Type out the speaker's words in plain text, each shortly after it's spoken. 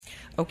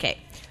Okay,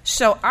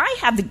 so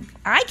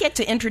I get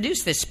to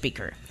introduce this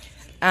speaker.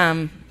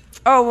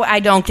 I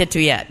don't get to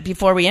yet.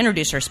 Before we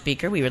introduce our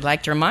speaker, we would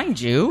like to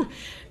remind you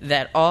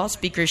that all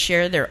speakers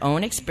share their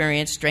own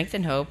experience, strength,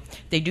 and hope.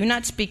 They do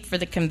not speak for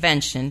the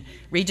convention,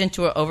 Regent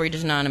or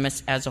Overeaters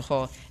Anonymous as a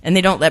whole. And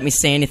they don't let me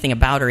say anything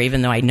about her,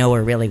 even though I know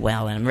her really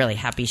well, and I'm really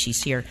happy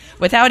she's here.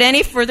 Without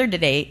any further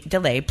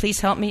delay, please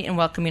help me in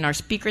welcoming our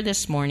speaker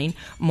this morning,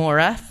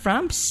 Maura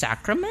from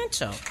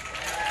Sacramento.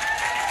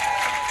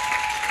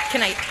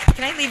 Can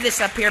I leave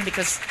this up here?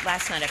 Because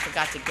last night I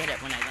forgot to get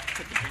it when I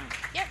took it down.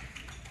 Yep.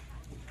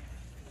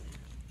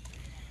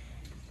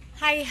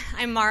 Hi,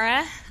 I'm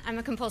Mara. I'm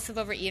a compulsive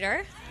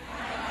overeater.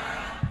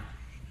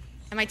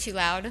 Am I too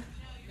loud?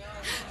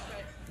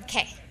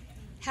 Okay.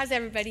 How's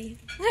everybody?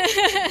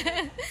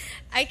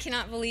 I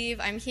cannot believe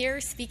I'm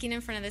here speaking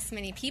in front of this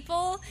many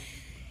people.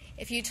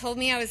 If you told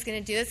me I was going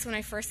to do this when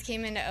I first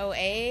came into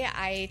OA,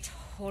 I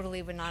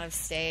totally would not have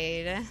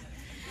stayed.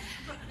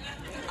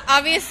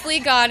 Obviously,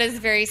 God is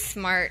very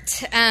smart.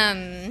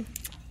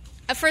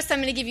 First, I'm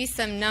going to give you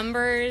some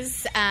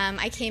numbers.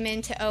 I came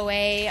into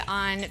OA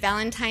on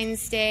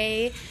Valentine's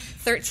Day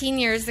 13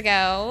 years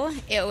ago.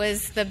 It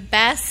was the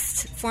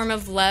best form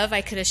of love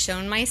I could have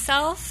shown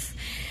myself.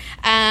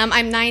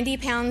 I'm 90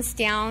 pounds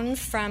down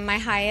from my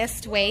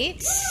highest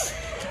weight.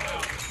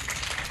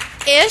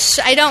 Ish.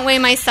 I don't weigh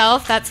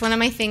myself. That's one of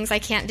my things I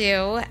can't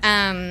do.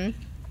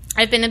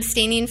 I've been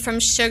abstaining from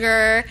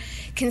sugar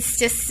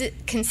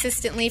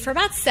consistently for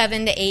about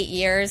 7 to 8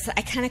 years.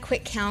 I kind of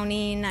quit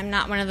counting. I'm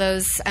not one of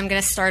those I'm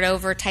going to start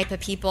over type of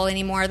people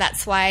anymore.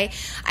 That's why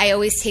I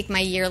always take my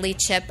yearly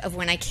chip of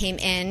when I came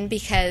in,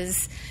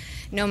 because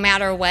no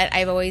matter what,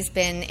 I've always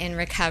been in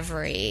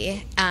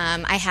recovery.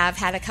 I have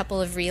had a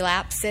couple of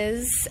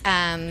relapses,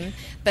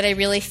 but I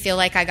really feel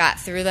like I got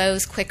through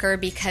those quicker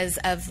because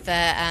of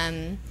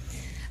the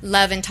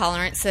love and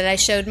tolerance that I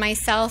showed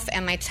myself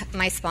and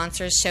my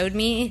sponsors showed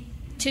me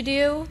to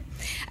do.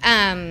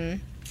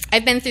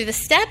 I've been through the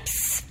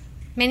steps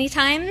many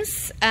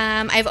times.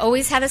 I've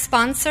always had a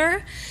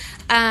sponsor.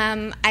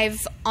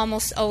 I've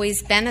almost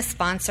always been a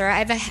sponsor.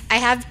 I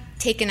have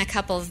taken a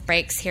couple of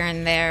breaks here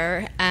and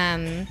there.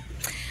 I'm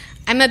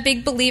a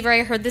big believer,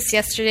 I heard this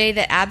yesterday,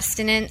 that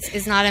abstinence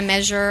is not a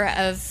measure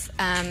of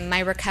my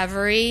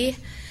recovery.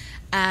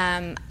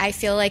 I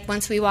feel like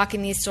once we walk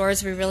in these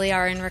doors, we really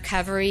are in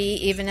recovery,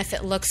 even if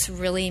it looks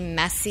really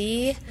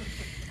messy.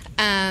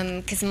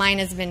 Because mine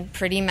has been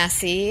pretty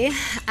messy.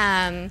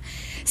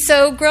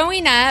 So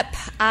growing up,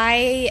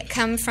 I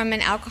come from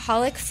an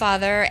alcoholic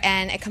father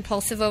and a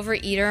compulsive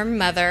overeater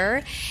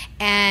mother,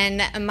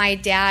 and my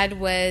dad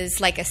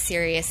was like a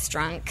serious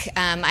drunk.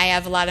 I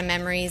have a lot of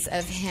memories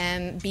of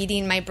him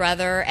beating my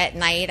brother at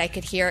night. I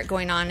could hear it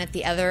going on at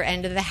the other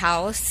end of the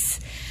house.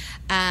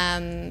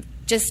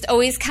 Just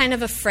always kind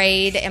of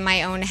afraid in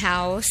my own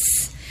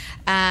house.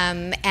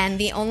 And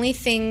the only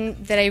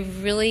thing that I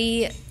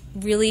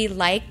really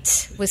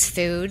liked was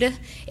food.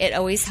 It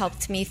always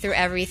helped me through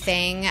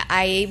everything.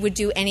 I would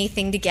do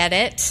anything to get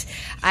it.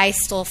 I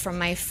stole from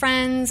my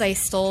friends. I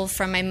stole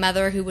from my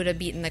mother, who would have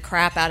beaten the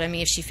crap out of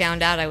me if she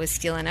found out I was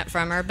stealing it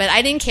from her. But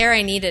I didn't care.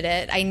 I needed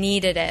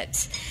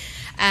it.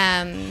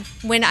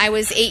 When I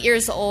was 8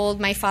 years old,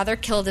 my father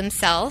killed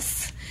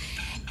himself.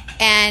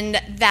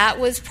 And that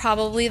was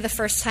probably the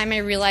first time I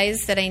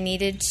realized that I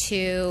needed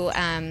to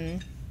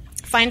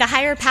find a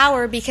higher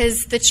power,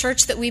 because the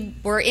church that we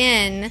were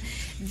in,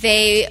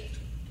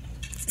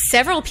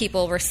 several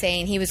people were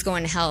saying he was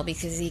going to hell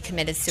because he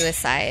committed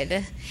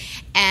suicide.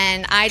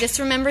 And I just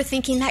remember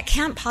thinking that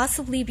can't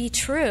possibly be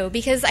true,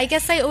 because I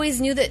guess I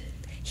always knew that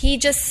he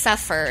just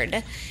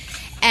suffered.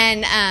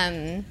 And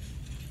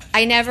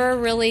I never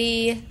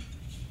really,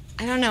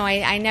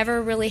 I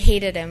never really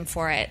hated him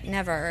for it,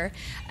 never.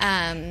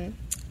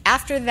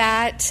 After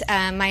that,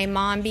 my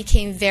mom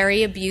became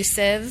very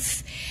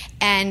abusive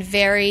and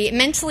very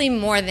mentally,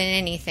 more than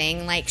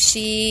anything. Like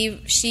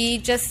she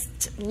just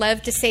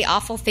loved to say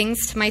awful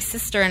things to my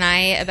sister and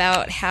I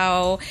about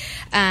how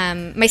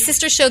my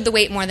sister showed the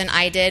weight more than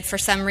I did for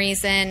some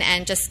reason,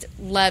 and just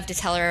loved to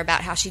tell her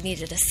about how she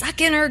needed to suck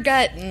in her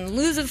gut and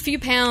lose a few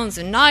pounds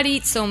and not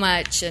eat so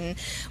much. And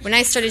when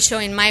I started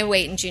showing my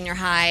weight in junior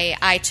high,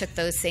 I took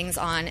those things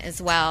on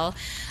as well.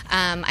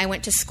 I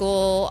went to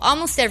school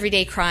almost every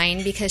day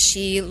crying, because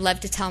she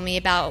loved to tell me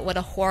about what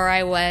a whore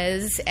I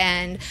was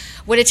and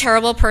what a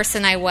terrible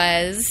person I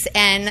was.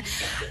 And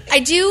I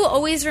do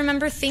always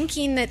remember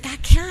thinking that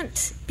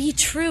can't be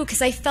true,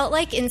 because I felt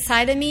like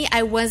inside of me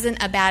I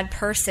wasn't a bad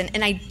person.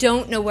 And I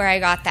don't know where I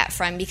got that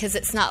from, because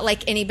it's not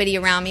like anybody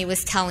around me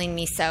was telling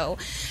me so.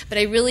 But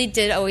I really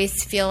did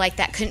always feel like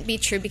that couldn't be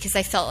true, because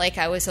I felt like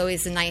I was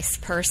always a nice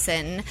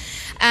person.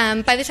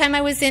 By the time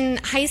I was in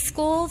high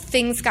school,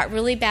 things got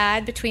really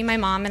bad between my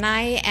mom and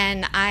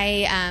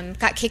I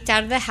got kicked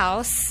out of the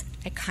house.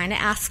 I kind of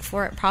asked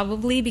for it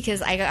probably,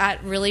 because I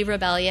got really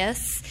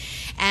rebellious.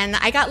 And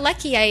I got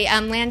lucky. I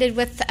landed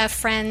with a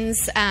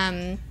friend's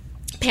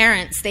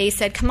parents. They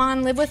said, come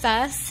on, live with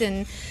us.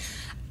 And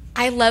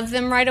I loved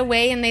them right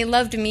away, and they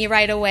loved me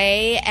right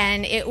away,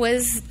 and it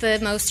was the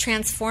most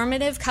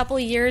transformative couple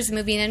years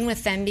moving in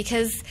with them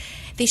because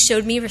they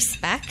showed me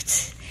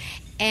respect,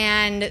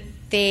 and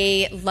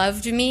they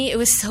loved me. It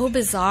was so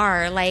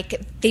bizarre.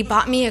 Like, they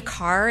bought me a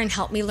car and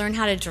helped me learn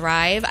how to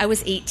drive. I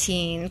was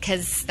 18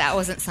 because that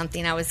wasn't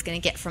something I was going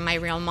to get from my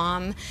real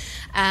mom.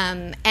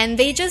 And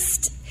they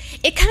just,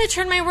 it kind of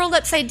turned my world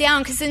upside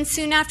down, because then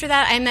soon after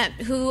that I met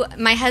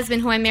my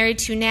husband, who I'm married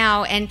to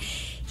now, and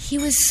he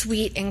was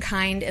sweet and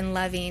kind and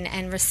loving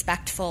and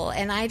respectful.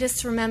 And I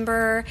just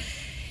remember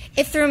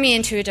it threw me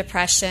into a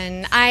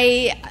depression.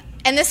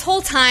 And this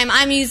whole time,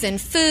 I'm using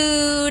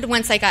food.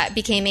 Once I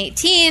became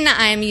 18,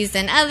 I'm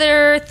using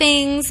other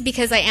things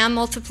because I am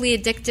multiply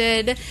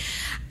addicted.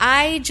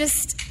 I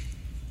don't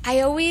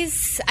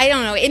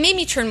know. It made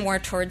me turn more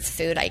towards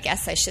food, I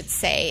guess I should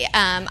say.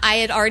 I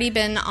had already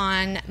been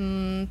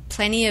on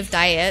plenty of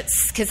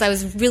diets because I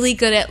was really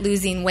good at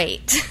losing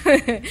weight,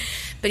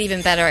 but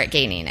even better at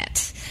gaining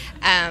it.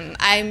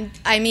 I'm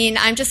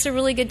just a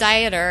really good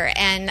dieter,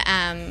 and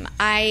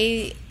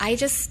I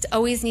just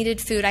always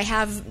needed food.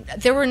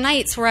 There were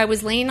nights where I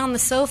was laying on the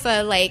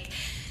sofa, like,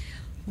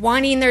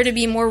 wanting there to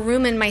be more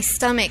room in my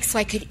stomach so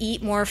I could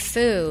eat more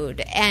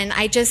food, and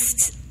I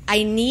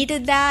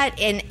needed that,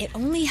 and it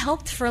only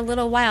helped for a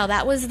little while.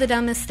 That was the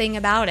dumbest thing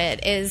about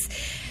it, is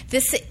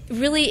this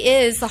really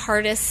is the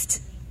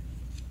hardest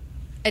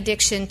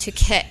addiction to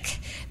kick,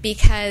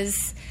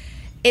 because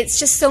it's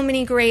just so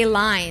many gray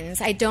lines.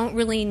 I don't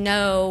really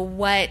know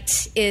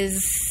what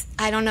is,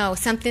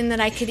 something that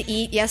I could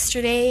eat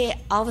yesterday,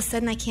 all of a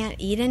sudden I can't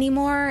eat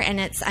anymore, and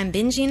I'm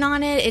binging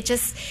on it.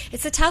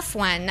 It's a tough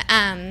one.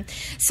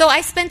 So I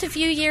spent a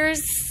few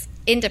years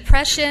in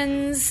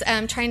depressions,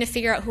 trying to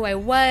figure out who I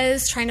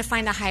was, trying to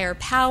find a higher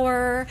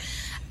power.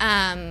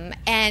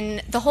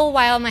 And the whole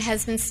while, my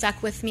husband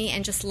stuck with me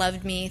and just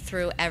loved me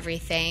through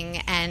everything.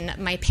 And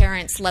my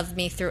parents loved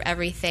me through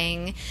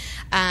everything.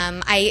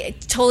 I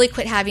totally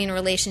quit having a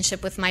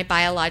relationship with my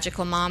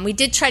biological mom. We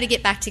did try to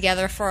get back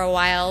together for a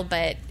while,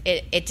 but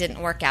it didn't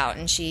work out.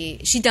 And she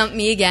dumped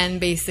me again,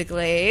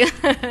 basically.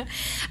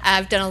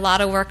 I've done a lot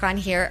of work on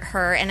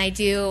her, and I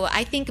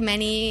think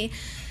many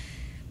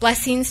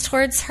blessings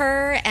towards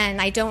her, and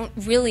I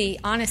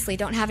honestly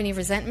don't have any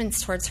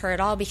resentments towards her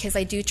at all, because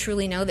I do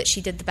truly know that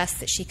she did the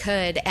best that she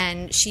could,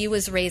 and she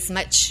was raised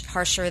much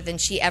harsher than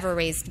she ever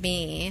raised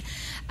me.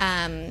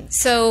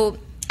 So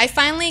I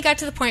finally got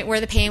to the point where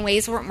the pay and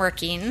ways weren't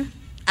working.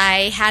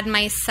 I had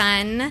my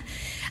son,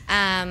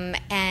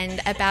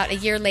 and about a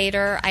year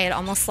later, I had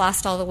almost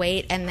lost all the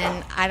weight, and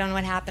then I don't know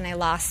what happened. I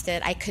lost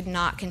it. I could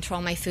not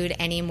control my food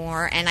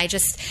anymore, and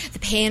the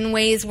pay and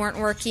ways weren't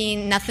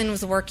working. Nothing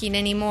was working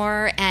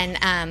anymore,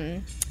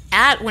 and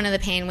at one of the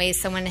pay and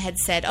ways, someone had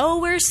said, "Oh,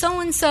 where's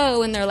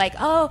so-and-so?" And they're like,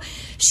 "Oh,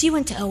 she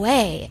went to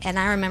OA." And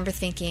I remember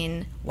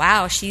thinking,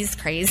 wow, she's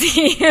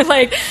crazy.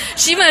 Like,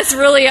 she must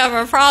really have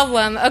a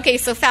problem. Okay,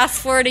 so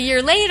fast forward a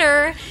year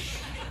later,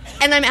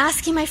 and I'm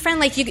asking my friend,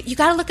 like, you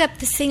got to look up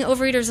this thing,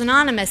 Overeaters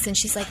Anonymous. And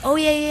she's like, "Oh,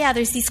 yeah,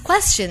 there's these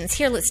questions.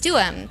 Here, let's do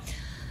them."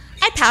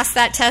 I passed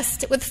that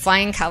test with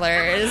flying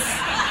colors.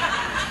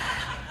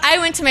 I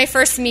went to my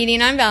first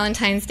meeting on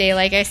Valentine's Day,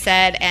 like I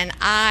said, and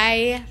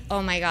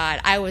oh my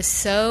God, I was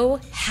so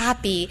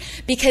happy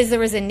because there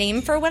was a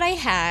name for what I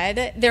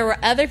had. There were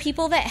other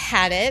people that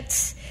had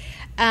it.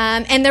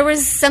 And there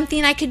was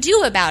something I could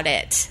do about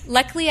it.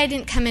 Luckily, I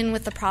didn't come in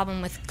with the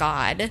problem with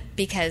God,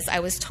 because I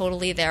was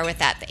totally there with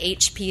that, the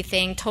HP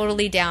thing,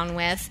 totally down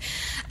with.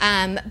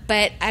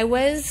 But I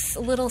was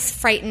a little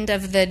frightened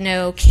of the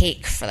no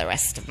cake for the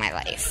rest of my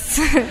life.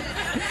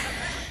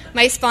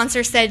 My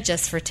sponsor said,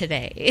 "Just for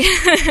today."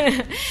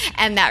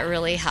 And that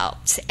really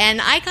helped. And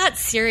I got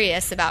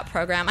serious about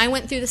program. I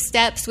went through the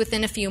steps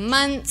within a few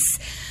months.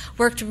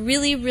 Worked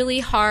really, really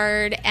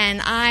hard,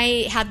 and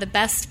I had the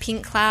best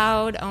pink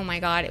cloud. Oh my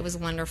God, it was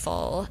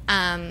wonderful.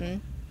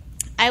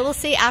 I will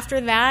say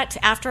after that,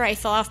 after I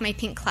fell off my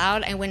pink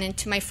cloud, I went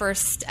into my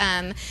first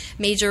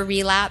major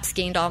relapse,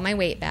 gained all my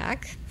weight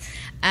back.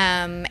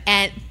 But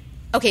I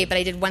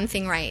did one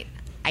thing right.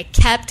 I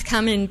kept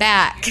coming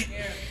back.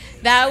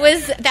 That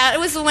was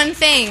the one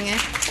thing.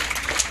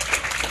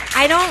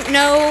 I don't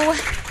know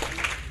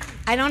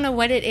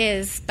what it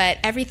is, but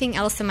everything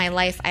else in my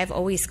life, I've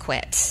always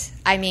quit.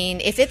 I mean,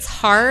 if it's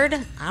hard,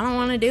 I don't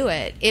want to do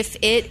it. If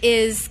it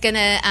is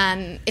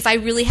gonna, if I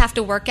really have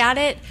to work at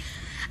it,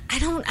 I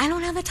don't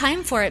have the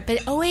time for it.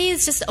 But OA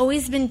has just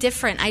always been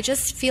different. I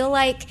just feel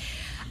like,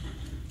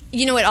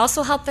 it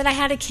also helped that I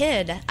had a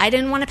kid. I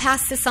didn't want to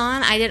pass this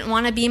on. I didn't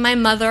want to be my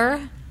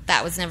mother.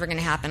 That was never going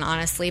to happen,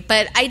 honestly.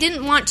 But I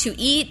didn't want to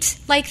eat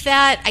like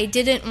that. I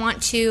didn't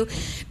want to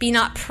be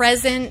not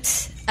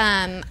present.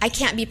 I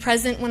can't be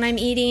present when I'm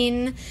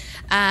eating.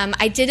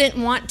 I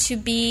didn't want to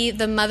be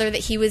the mother that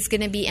he was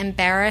going to be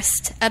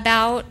embarrassed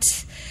about.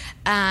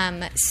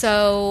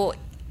 So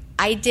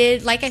I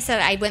did, like I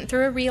said, I went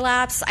through a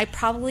relapse. I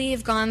probably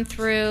have gone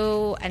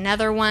through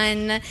another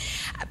one.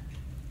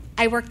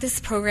 I work this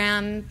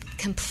program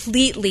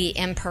completely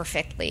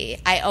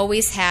imperfectly. I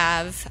always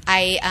have.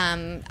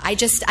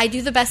 I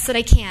do the best that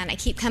I can. I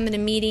keep coming to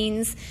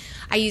meetings.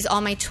 I use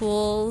all my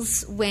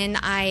tools. When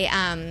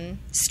I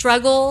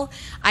struggle,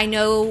 I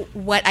know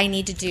what I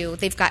need to do.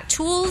 They've got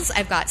tools.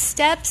 I've got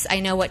steps. I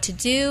know what to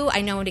do.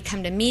 I know when to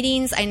come to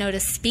meetings. I know to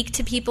speak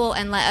to people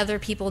and let other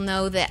people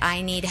know that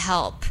I need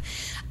help.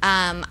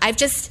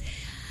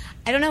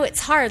 I don't know,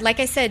 it's hard. Like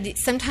I said,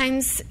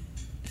 sometimes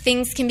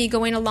things can be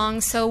going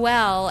along so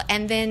well,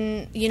 and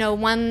then,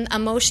 one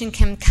emotion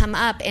can come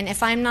up, and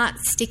if I'm not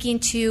sticking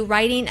to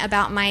writing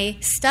about my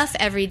stuff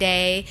every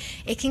day,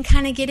 it can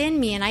kind of get in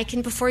me,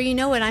 and before you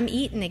know it, I'm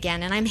eating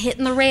again, and I'm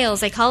hitting the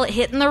rails. I call it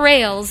hitting the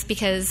rails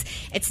because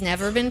it's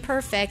never been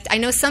perfect. I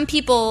know some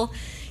people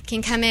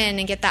can come in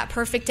and get that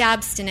perfect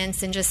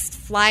abstinence and just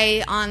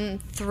fly on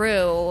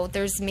through.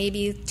 There's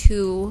maybe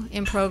 2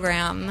 in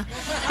program.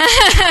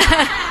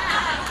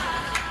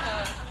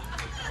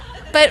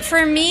 But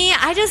for me,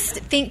 I just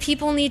think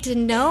people need to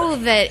know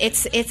that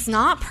it's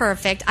not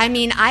perfect. I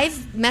mean,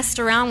 I've messed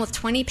around with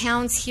 20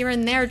 pounds here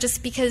and there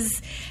just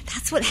because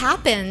that's what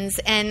happens.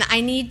 And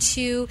I need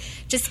to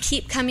just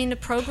keep coming to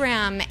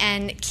program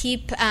and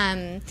keep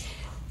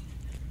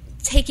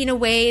taking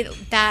away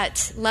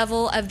that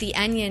level of the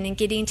onion and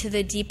getting to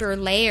the deeper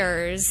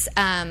layers.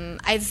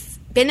 I've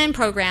been in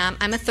program.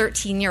 I'm a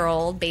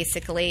 13-year-old,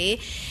 basically.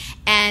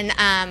 And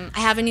I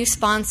have a new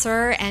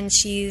sponsor, and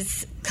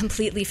she's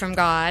completely from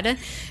God,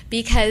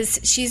 because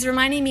she's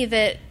reminding me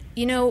that,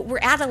 we're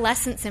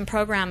adolescents in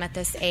program at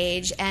this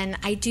age, and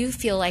I do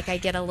feel like I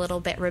get a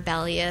little bit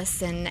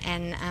rebellious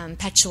and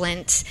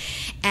petulant,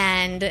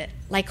 and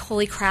like,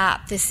 holy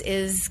crap, this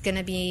is going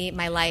to be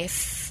my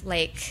life.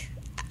 Like,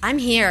 I'm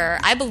here.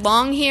 I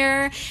belong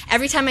here.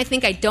 Every time I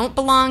think I don't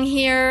belong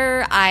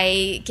here,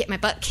 I get my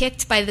butt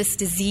kicked by this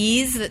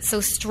disease that's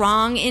so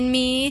strong in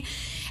me.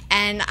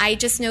 And I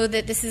just know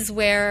that this is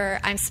where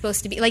I'm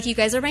supposed to be. Like, you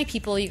guys are my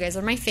people. You guys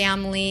are my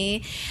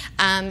family.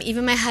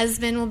 Even my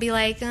husband will be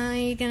like, are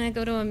you going to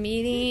go to a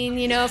meeting?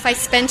 If I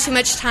spend too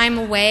much time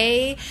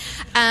away.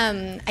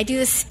 I do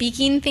the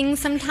speaking thing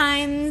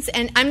sometimes.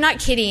 And I'm not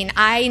kidding.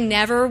 I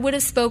never would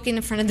have spoken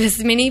in front of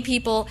this many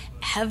people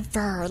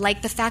ever.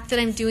 Like, the fact that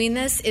I'm doing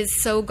this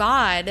is so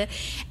God.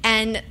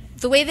 And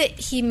the way that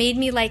he made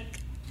me,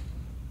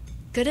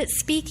 good at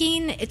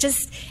speaking,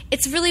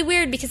 it's really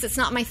weird because it's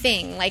not my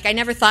thing. Like, I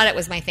never thought it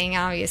was my thing.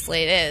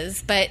 Obviously it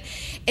is, but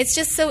it's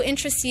just so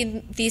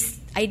interesting,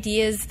 these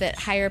ideas that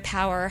higher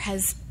power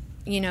has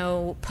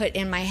put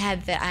in my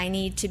head, that I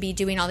need to be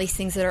doing all these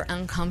things that are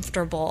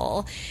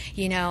uncomfortable.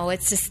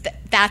 It's just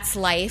that's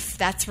life,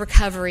 that's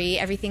recovery.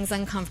 Everything's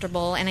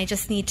uncomfortable, and I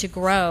just need to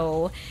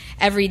grow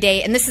every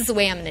day, and this is the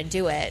way I'm going to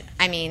do it.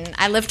 I mean,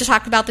 I love to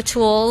talk about the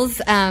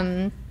tools.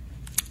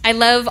 I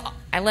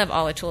love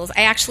all the tools.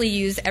 I actually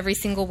use every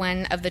single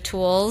one of the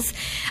tools.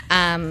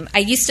 I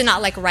used to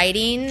not like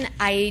writing.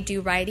 I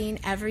do writing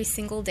every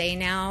single day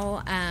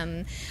now.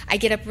 I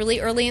get up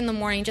really early in the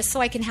morning just so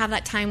I can have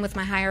that time with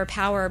my higher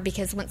power,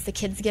 because once the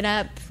kids get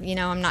up,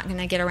 I'm not going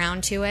to get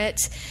around to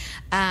it.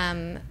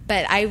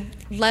 But I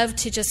love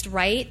to just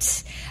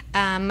write.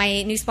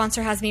 My new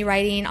sponsor has me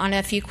writing on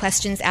a few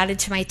questions added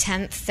to my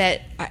 10th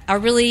that are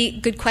really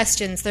good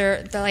questions.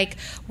 They're like,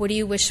 what do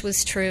you wish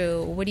was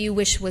true? What do you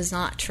wish was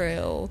not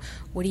true?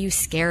 What are you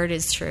scared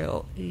is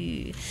true?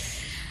 Usually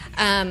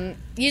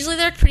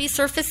they're pretty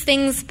surface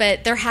things,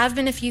 but there have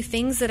been a few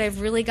things that I've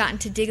really gotten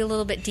to dig a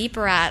little bit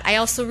deeper at. I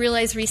also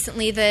realized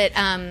recently that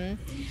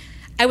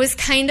I was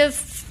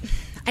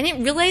I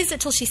didn't realize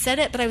it till she said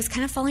it, but I was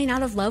kind of falling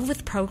out of love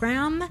with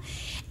program.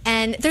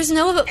 And there's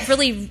no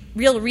really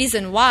real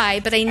reason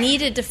why, but I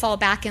needed to fall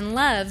back in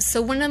love.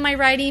 So one of my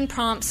writing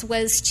prompts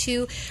was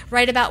to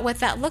write about what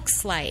that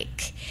looks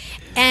like.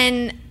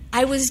 And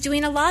I was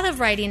doing a lot of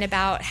writing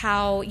about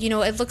how,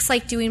 it looks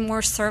like doing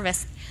more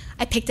service.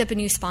 I picked up a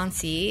new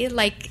sponsee.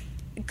 Like,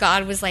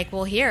 God was like,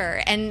 well,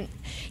 here. And,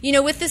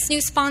 with this new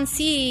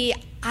sponsee,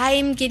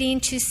 I'm getting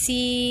to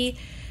see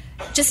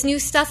just new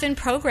stuff in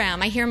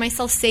program. I hear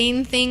myself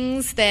saying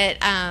things that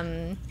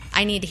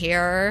I need to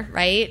hear,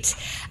 right?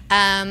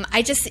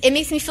 It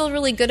makes me feel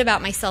really good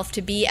about myself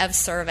to be of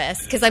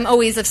service, because I'm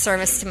always of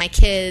service to my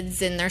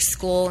kids and their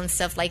school and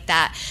stuff like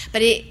that.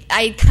 But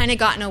I kind of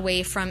gotten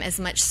away from as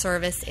much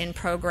service in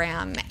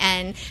program,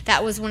 and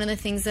that was one of the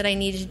things that I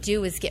needed to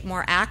do, was get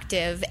more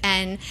active.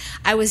 And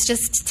I was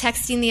just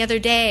texting the other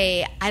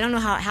day, I don't know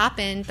how it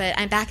happened, but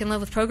I'm back in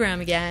love with program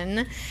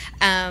again.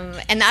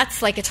 And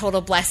that's like a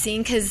total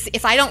blessing, because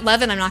if I don't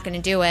love it, I'm not going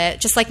to do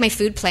it. Just like my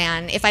food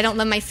plan. If I don't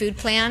love my food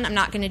plan, I'm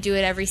not going to do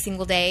it every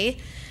single day.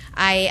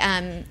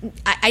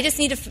 I just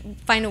need to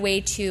find a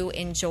way to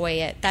enjoy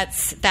it.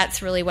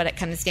 That's really what it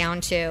comes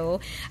down to.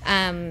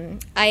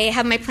 I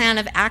have my plan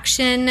of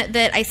action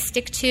that I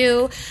stick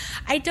to.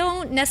 I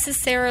don't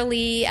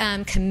necessarily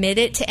commit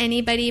it to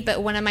anybody,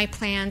 but one of my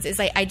plans is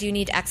I do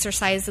need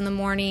exercise in the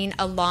morning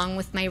along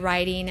with my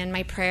writing and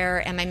my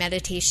prayer and my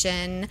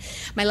meditation.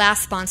 My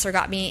last sponsor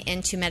got me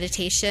into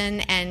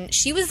meditation, and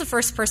she was the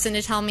first person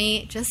to tell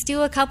me, just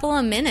do a couple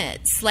of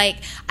minutes. Like,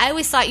 I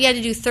always thought you had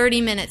to do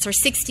 30 minutes or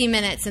 60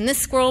 minutes, and this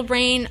squirrel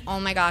brain, oh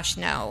my gosh,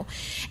 no.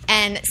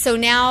 And so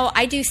now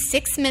I do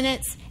 6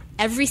 minutes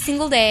every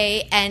single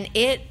day, and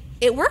it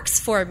works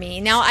for me.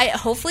 Now,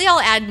 hopefully I'll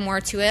add more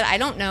to it. I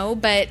don't know,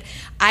 but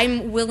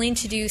I'm willing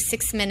to do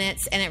 6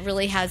 minutes, and it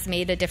really has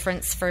made a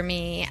difference for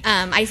me.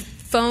 I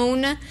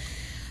phone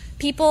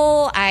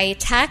people, I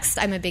text.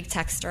 I'm a big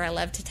texter. I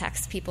love to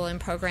text people in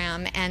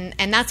program, and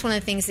that's one of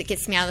the things that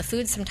gets me out of the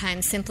food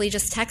sometimes, simply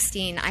just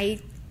texting. I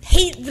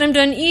hate that I'm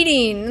done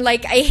eating.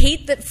 Like, I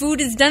hate that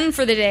food is done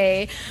for the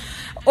day.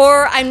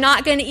 Or I'm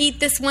not going to eat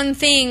this one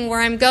thing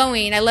where I'm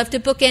going. I love to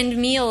bookend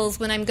meals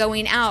when I'm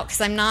going out because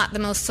I'm not the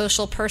most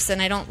social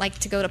person. I don't like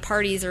to go to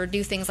parties or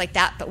do things like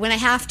that. But when I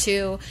have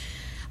to,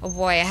 oh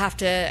boy, I have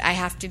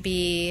to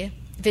be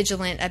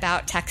vigilant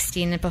about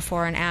texting it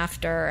before and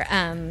after.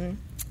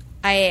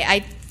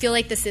 I feel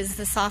like this is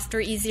the softer,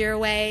 easier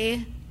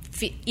way.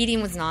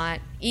 Eating was not.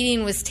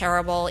 Eating was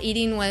terrible.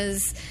 Eating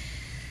was,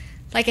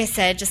 like I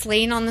said, just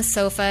laying on the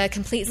sofa,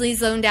 completely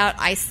zoned out,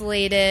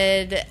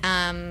 isolated,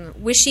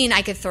 wishing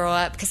I could throw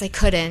up because I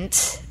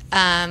couldn't,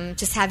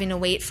 just having to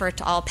wait for it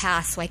to all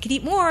pass so I could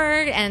eat more,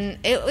 and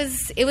it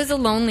was a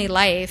lonely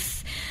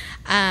life.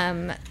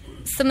 Some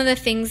of the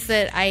things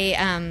that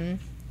I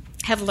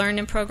have learned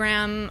in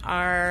program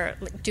are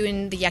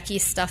doing the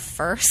yucky stuff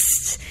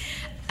first.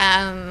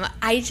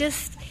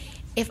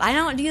 If I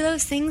don't do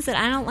those things that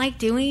I don't like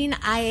doing,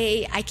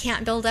 I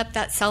can't build up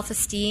that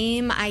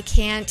self-esteem. I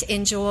can't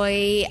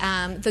enjoy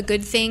the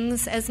good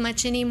things as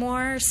much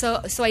anymore.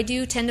 So I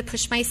do tend to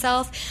push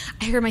myself.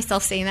 I hear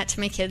myself saying that to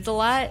my kids a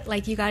lot.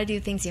 Like, you got to do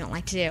the things you don't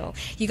like to do.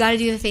 You got to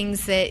do the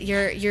things that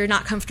you're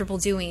not comfortable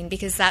doing,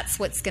 because that's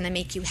what's going to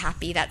make you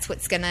happy. That's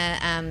what's going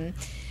to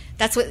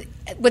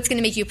what's going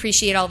to make you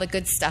appreciate all the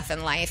good stuff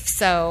in life.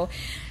 So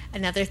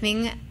another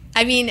thing.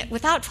 I mean,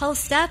 without 12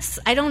 steps,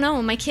 I don't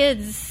know. My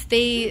kids,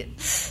 I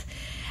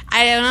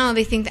don't know.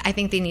 I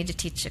think they need to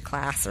teach a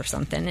class or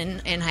something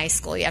in high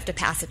school. You have to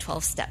pass a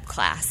 12-step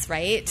class,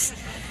 right?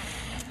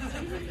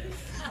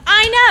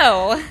 I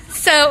know.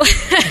 So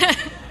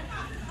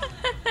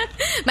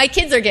my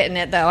kids are getting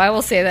it, though. I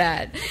will say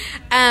that.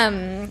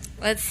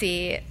 Let's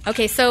see.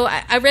 Okay, so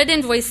I read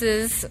in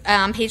Voices,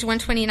 page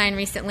 129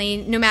 recently,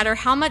 no matter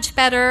how much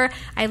better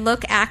I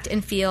look, act,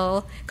 and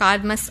feel,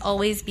 God must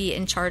always be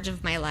in charge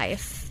of my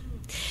life.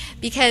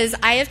 Because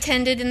I have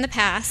tended in the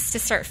past to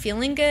start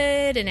feeling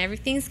good and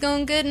everything's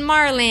going good in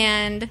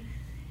Marland,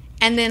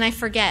 and then I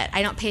forget.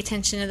 I don't pay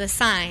attention to the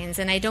signs,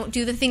 and I don't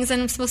do the things that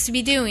I'm supposed to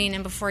be doing,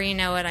 and before you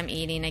know it, I'm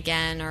eating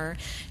again or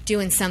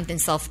doing something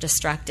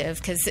self-destructive,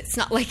 because it's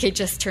not like I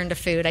just turn to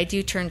food. I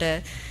do turn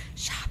to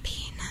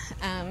shopping.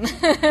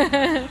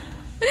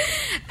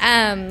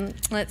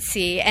 Let's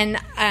see. And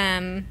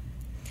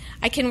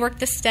I can work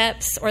the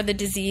steps, or the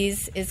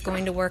disease is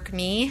going to work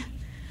me.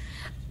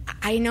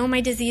 I know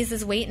my disease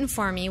is waiting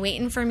for me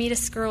to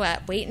screw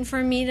up, waiting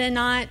for me to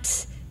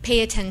not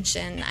pay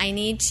attention. I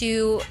need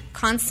to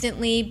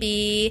constantly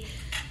be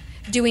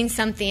doing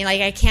something.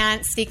 Like, I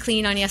can't stay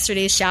clean on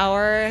yesterday's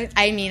shower.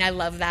 I mean, I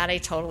love that. I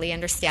totally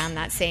understand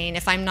that saying.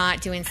 If I'm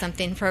not doing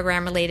something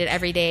program-related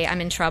every day,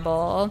 I'm in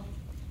trouble.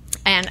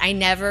 And I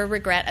never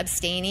regret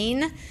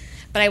abstaining,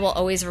 but I will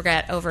always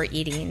regret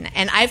overeating.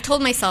 And I've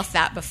told myself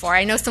that before.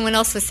 I know someone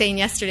else was saying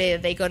yesterday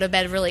that they go to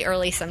bed really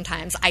early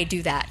sometimes. I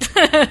do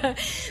that.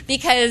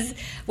 Because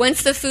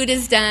once the food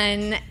is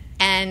done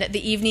and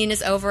the evening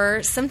is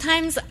over,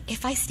 sometimes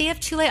if I stay up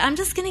too late, I'm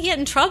just going to get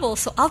in trouble.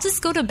 So I'll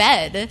just go to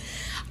bed,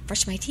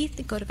 brush my teeth,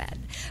 and go to bed.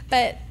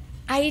 But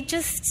I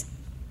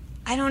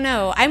don't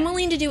know. I'm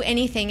willing to do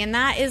anything. And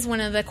that is one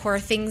of the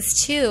core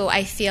things, too.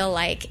 I feel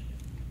like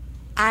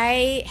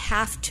I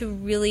have to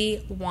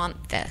really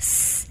want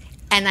this.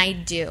 And I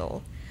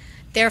do.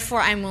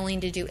 Therefore, I'm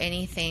willing to do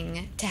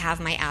anything to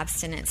have my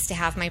abstinence, to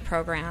have my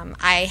program.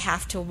 I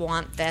have to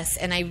want this,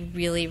 and I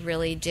really,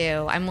 really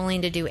do. I'm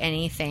willing to do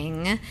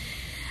anything.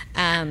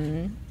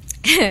 I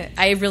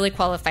really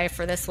qualify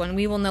for this one.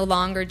 We will no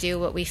longer do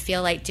what we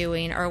feel like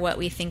doing or what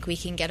we think we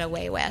can get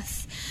away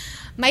with.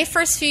 My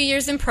first few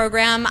years in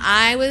program,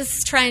 I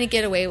was trying to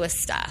get away with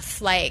stuff,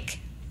 like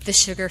the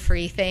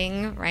sugar-free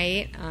thing,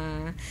 right?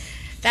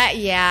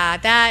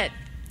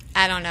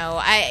 I don't know.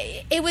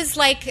 It was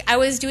like I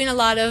was doing a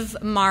lot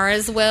of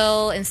Mara's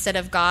will instead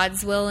of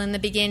God's will in the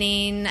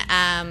beginning.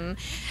 And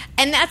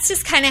that's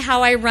just kind of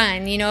how I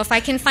run. You know, if I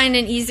can find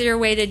an easier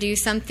way to do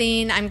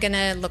something, I'm going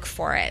to look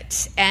for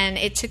it. And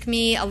it took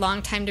me a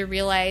long time to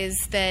realize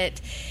that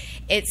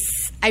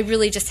I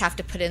really just have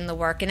to put in the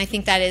work. And I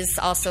think that is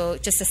also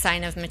just a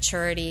sign of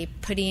maturity,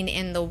 putting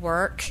in the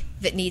work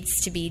that needs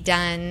to be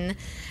done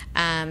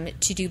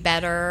to do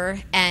better,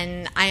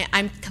 and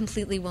I'm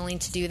completely willing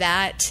to do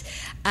that.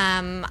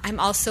 I'm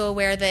also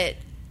aware that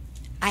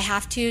I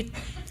have to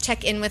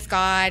check in with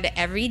God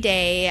every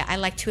day. I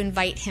like to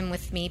invite him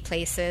with me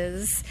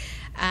places.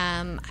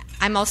 I'm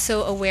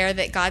also aware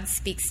that God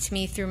speaks to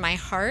me through my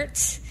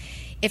heart.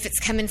 If it's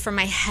coming from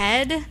my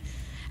head,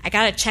 I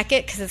got to check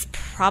it because it's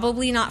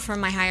probably not from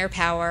my higher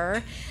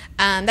power.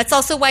 That's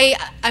also why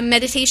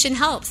meditation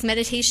helps.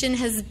 Meditation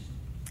has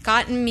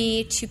gotten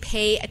me to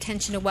pay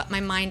attention to what my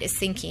mind is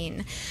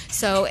thinking.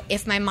 So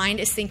if my mind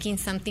is thinking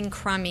something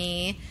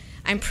crummy,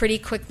 I'm pretty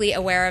quickly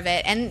aware of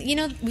it. And,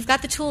 we've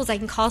got the tools. I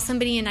can call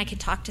somebody and I can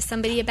talk to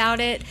somebody about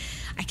it.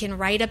 I can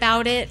write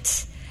about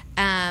it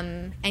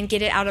and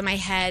get it out of my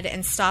head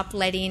and stop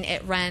letting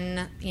it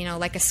run,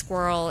 like a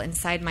squirrel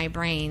inside my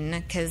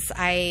brain, because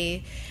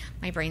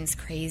my brain's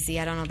crazy.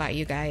 I don't know about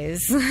you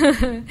guys.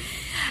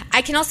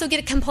 I can also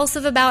get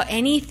compulsive about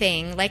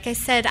anything. Like I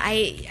said,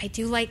 I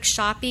do like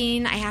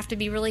shopping. I have to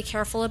be really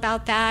careful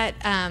about that.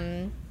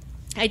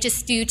 I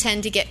just do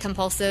tend to get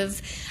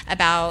compulsive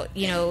about,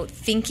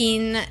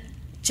 thinking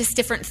just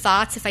different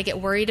thoughts. If I get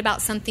worried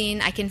about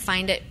something, I can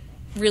find it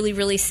really,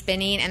 really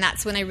spinning, and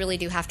that's when I really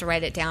do have to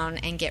write it down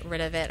and get rid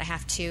of it. I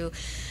have to,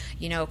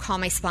 call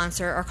my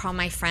sponsor or call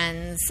my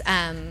friends.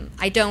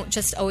 I don't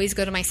just always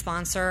go to my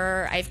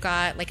sponsor. I've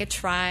got like a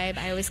tribe.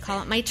 I always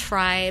call it my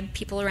tribe,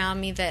 people around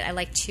me that I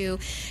like to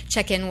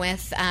check in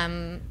with,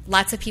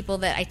 lots of people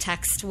that I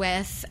text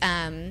with,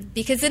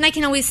 because then I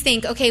can always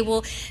think, okay,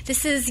 well,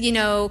 this is,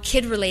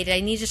 kid related.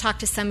 I need to talk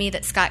to somebody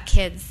that's got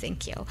kids.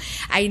 Thank you.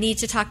 I need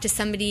to talk to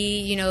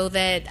somebody,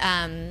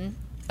 that,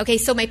 okay,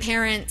 so my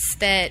parents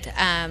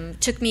that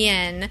took me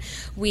in,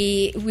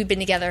 we've been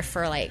together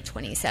for like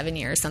 27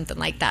 years, something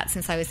like that,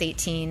 since I was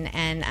 18.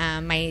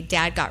 And my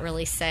dad got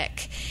really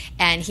sick,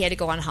 and he had to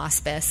go on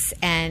hospice.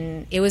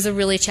 And it was a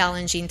really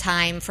challenging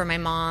time for my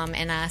mom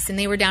and us. And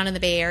they were down in the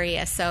Bay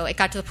Area, so it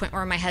got to the point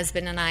where my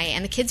husband and I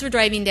and the kids were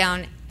driving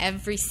down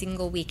every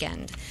single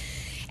weekend.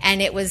 And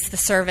it was the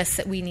service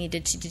that we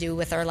needed to do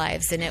with our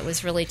lives, and it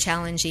was really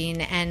challenging.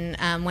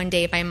 And one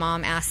day my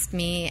mom asked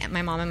me,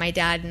 my mom and my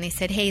dad, and they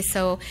said, hey,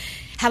 so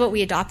how about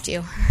we adopt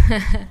you?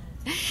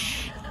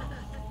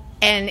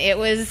 And it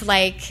was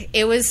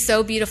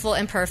so beautiful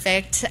and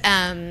perfect.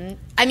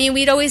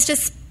 We'd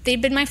always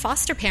they'd been my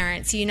foster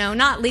parents,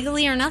 not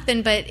legally or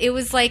nothing, but it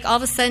was like all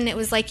of a sudden it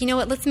was like,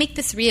 let's make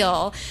this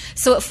real.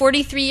 So at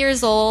 43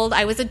 years old,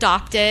 I was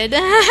adopted.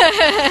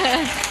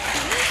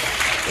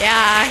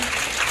 Yeah.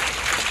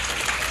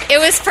 It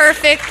was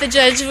perfect. The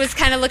judge was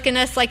kind of looking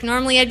at us like,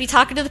 normally I'd be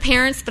talking to the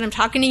parents, but I'm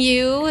talking to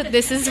you.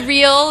 This is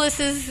real. This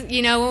is,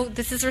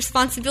 this is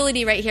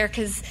responsibility right here,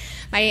 because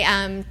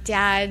my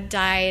dad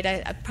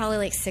died probably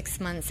like 6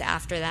 months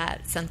after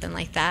that, something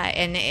like that.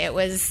 And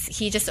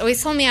he just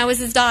always told me I was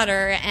his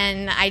daughter,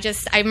 and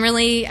I'm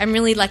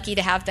really lucky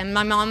to have them.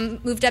 My mom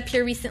moved up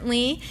here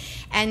recently,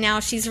 and now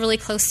she's really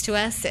close to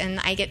us, and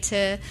I get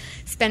to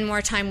spend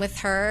more time with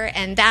her.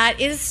 And that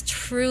is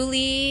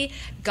truly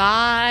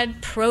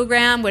God,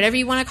 program, whatever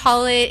you want to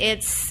call it.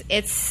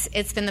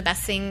 It's been the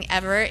best thing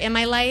ever in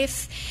my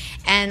life.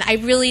 And I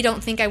really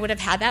don't think I would have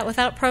had that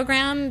without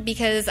program,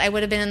 because I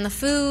would have been in the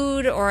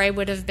food, or I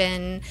would have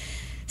been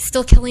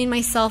still killing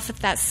myself with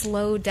that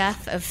slow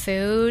death of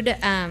food.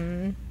 I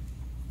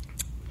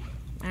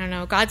don't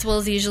know. God's will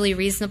is usually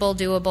reasonable,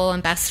 doable,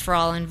 and best for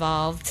all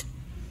involved.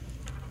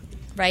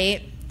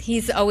 Right?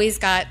 He's always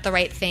got the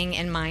right thing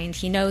in mind.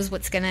 He knows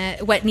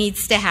what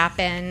needs to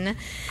happen.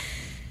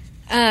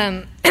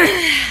 Oh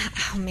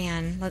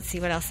man, let's see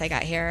what else I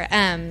got here.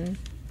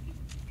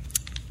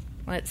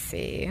 Let's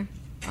see.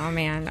 Oh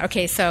man.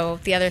 Okay, so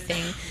the other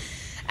thing,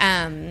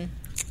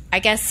 I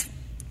guess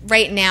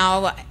right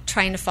now,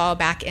 trying to fall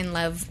back in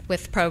love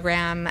with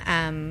program.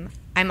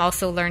 I'm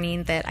also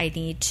learning that I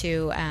need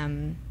to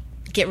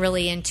get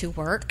really into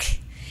work.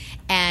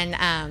 And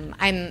I'm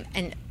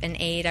an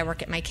aide. I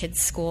work at my kids'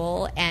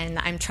 school, and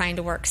I'm trying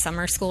to work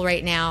summer school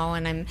right now,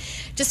 and I'm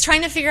just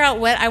trying to figure out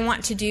what I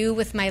want to do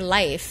with my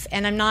life.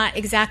 And I'm not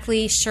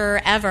exactly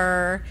sure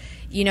ever,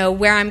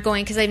 where I'm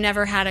going, because I've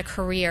never had a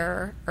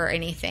career or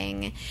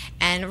anything.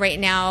 And right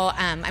now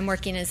I'm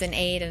working as an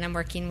aide, and I'm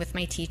working with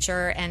my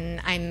teacher,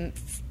 and I'm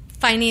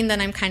finding that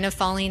I'm kind of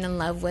falling in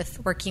love with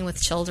working with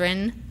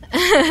children.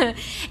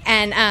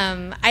 And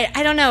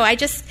I don't know.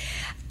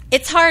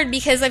 It's hard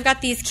because I've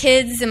got these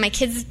kids, and my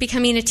kid's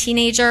becoming a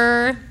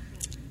teenager,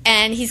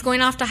 and he's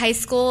going off to high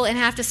school, and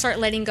I have to start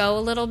letting go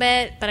a little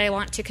bit, but I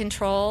want to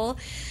control.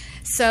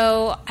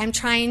 So I'm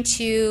trying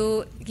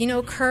to,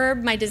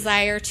 curb my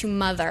desire to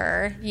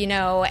mother,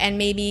 and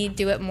maybe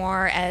do it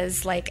more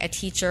as like a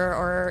teacher,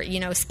 or,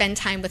 spend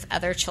time with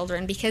other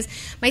children, because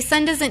my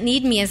son doesn't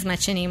need me as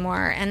much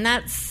anymore. And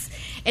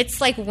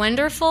it's like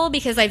wonderful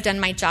because I've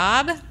done my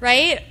job,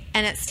 right?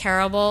 And it's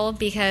terrible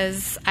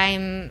because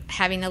I'm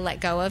having to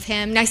let go of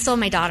him. And I still have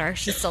my daughter.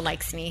 She still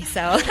likes me.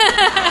 So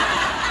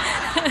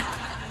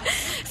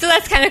so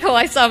that's kind of cool.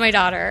 I saw my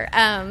daughter.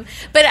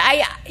 But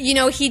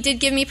he did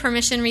give me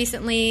permission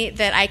recently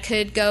that I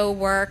could go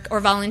work or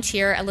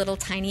volunteer a little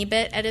tiny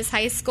bit at his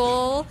high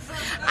school.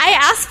 I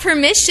asked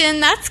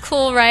permission. That's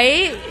cool,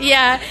 right?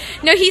 Yeah.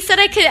 No, he said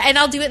I could, and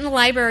I'll do it in the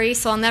library,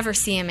 so I'll never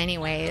see him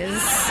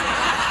anyways.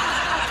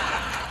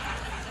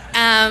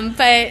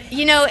 But,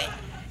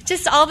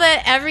 just all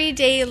the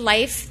everyday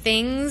life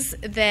things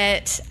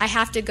that I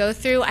have to go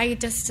through, I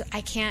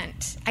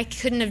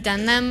couldn't have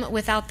done them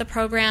without the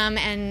program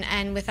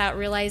and without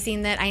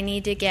realizing that I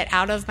need to get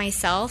out of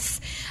myself,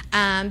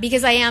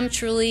 because I am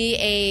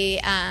truly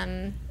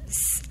I'm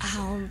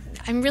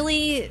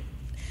really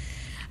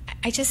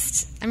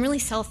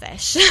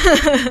selfish.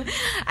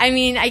 I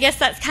mean, I guess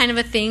that's kind of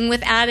a thing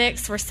with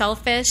addicts. We're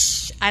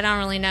selfish. I don't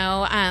really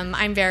know.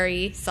 I'm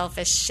very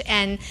selfish,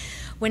 and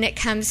when it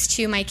comes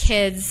to my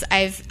kids,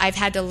 I've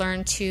had to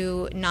learn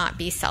to not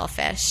be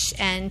selfish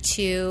and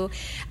to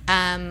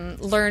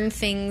learn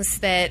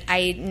things that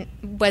I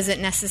wasn't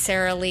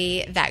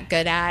necessarily that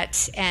good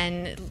at,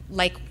 and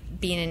like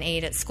being an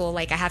aide at school,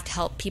 like I have to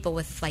help people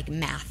with like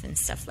math and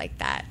stuff like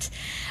that.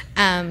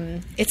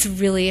 It's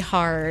really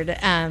hard.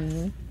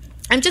 I'm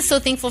just so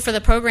thankful for the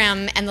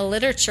program and the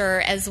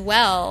literature as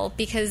well,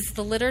 because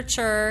the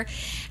literature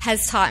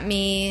has taught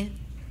me,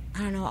 I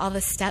don't know, all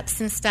the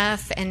steps and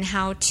stuff, and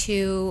how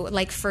to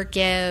like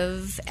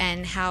forgive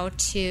and how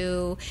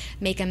to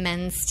make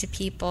amends to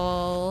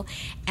people,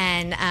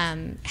 and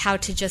how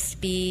to just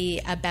be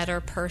a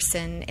better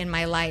person in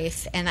my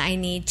life. And I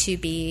need to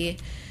be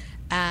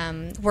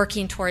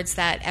working towards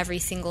that every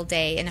single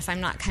day. And if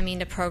I'm not coming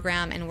to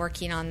program and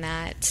working on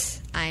that,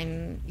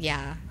 I'm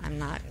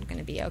not going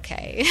to be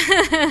okay.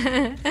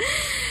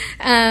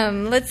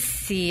 Let's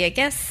see, I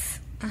guess.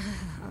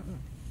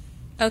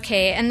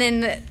 Okay, and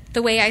then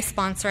the way I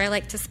sponsor, I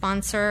like to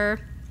sponsor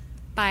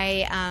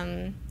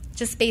by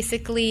just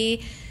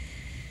basically,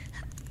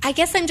 I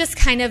guess I'm just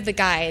kind of the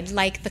guide,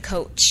 like the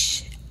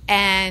coach.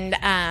 And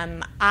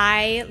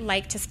I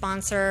like to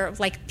sponsor,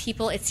 like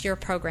people, it's your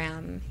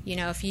program.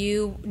 If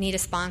you need a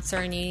sponsor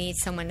and you need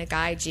someone to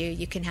guide you,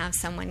 you can have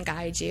someone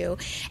guide you.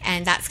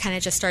 And that's kind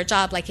of just our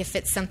job. Like if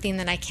it's something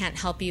that I can't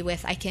help you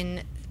with, I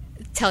can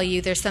tell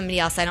you there's somebody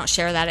else. I don't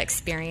share that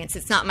experience.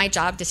 It's not my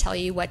job to tell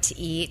you what to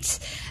eat.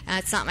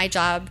 It's not my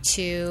job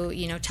to,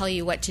 tell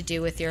you what to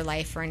do with your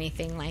life or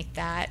anything like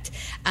that.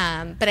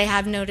 But I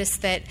have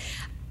noticed that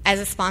as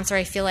a sponsor,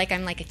 I feel like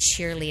I'm like a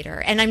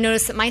cheerleader. And I've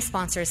noticed that my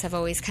sponsors have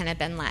always kind of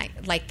been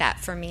like that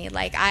for me.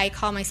 Like I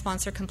call my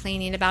sponsor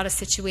complaining about a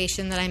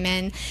situation that I'm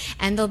in,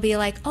 and they'll be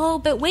like, oh,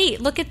 but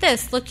wait, look at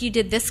this. Look, you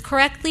did this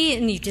correctly,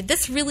 and you did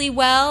this really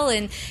well.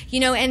 And,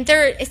 and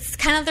it's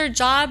kind of their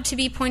job to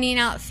be pointing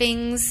out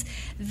things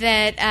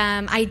that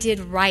I did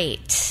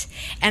right.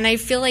 And I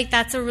feel like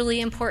that's a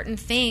really important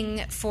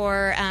thing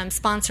for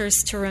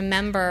sponsors to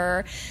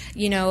remember,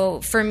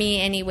 for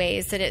me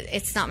anyways, that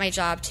it's not my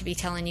job to be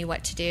telling you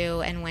what to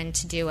do and when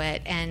to do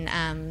it. And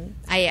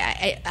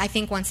I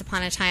think once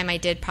upon a time I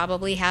did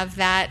probably have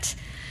that,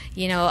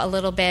 a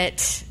little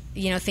bit,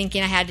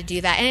 thinking I had to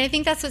do that. And I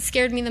think that's what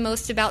scared me the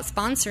most about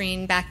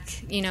sponsoring back,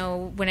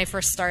 when I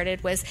first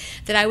started, was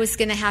that I was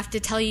going to have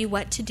to tell you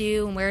what to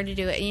do and where to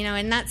do it,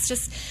 and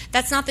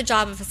that's not the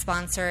job of a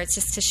sponsor. It's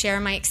just to share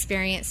my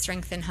experience,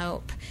 strength, and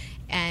hope,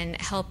 and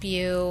help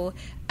you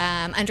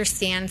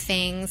understand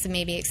things, and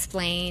maybe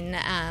explain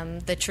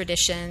the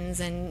traditions,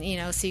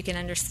 and, so you can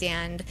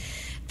understand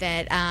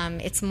that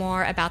it's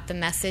more about the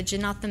message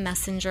and not the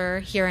messenger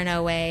here in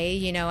OA.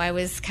 I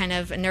was kind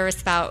of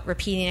nervous about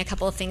repeating a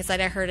couple of things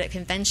that I heard at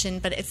convention,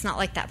 but it's not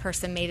like that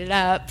person made it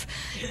up.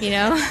 We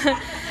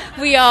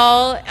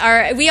all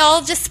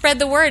just spread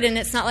the word, and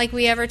it's not like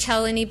we ever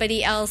tell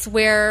anybody else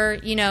where,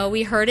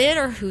 we heard it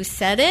or who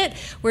said it.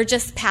 We're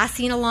just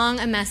passing along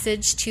a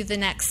message to the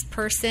next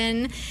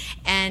person.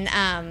 And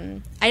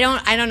I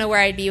don't know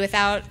where I'd be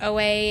without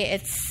OA.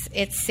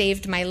 It's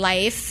saved my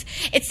life.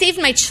 It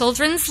saved my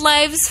children's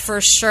lives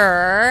for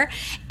sure,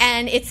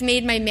 and it's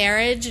made my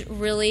marriage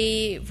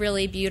really,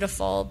 really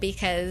beautiful,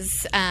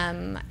 because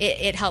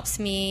it helps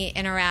me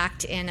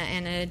interact in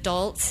an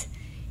adult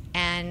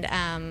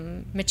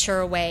and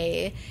mature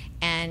way,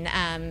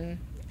 and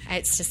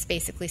it's just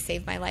basically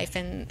saved my life.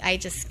 And I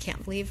just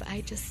can't believe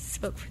I just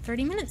spoke for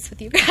 30 minutes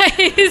with you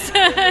guys.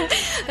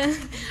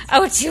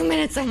 2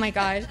 minutes, oh my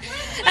God.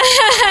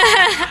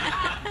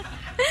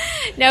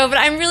 No, but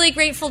I'm really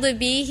grateful to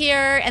be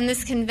here, and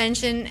this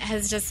convention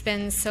has just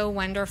been so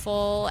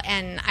wonderful,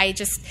 and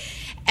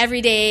every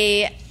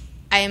day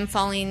I am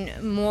falling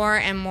more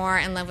and more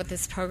in love with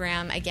this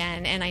program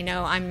again, and I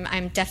know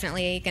I'm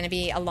definitely going to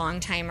be a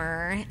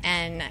long-timer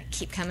and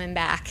keep coming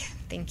back.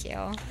 Thank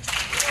you.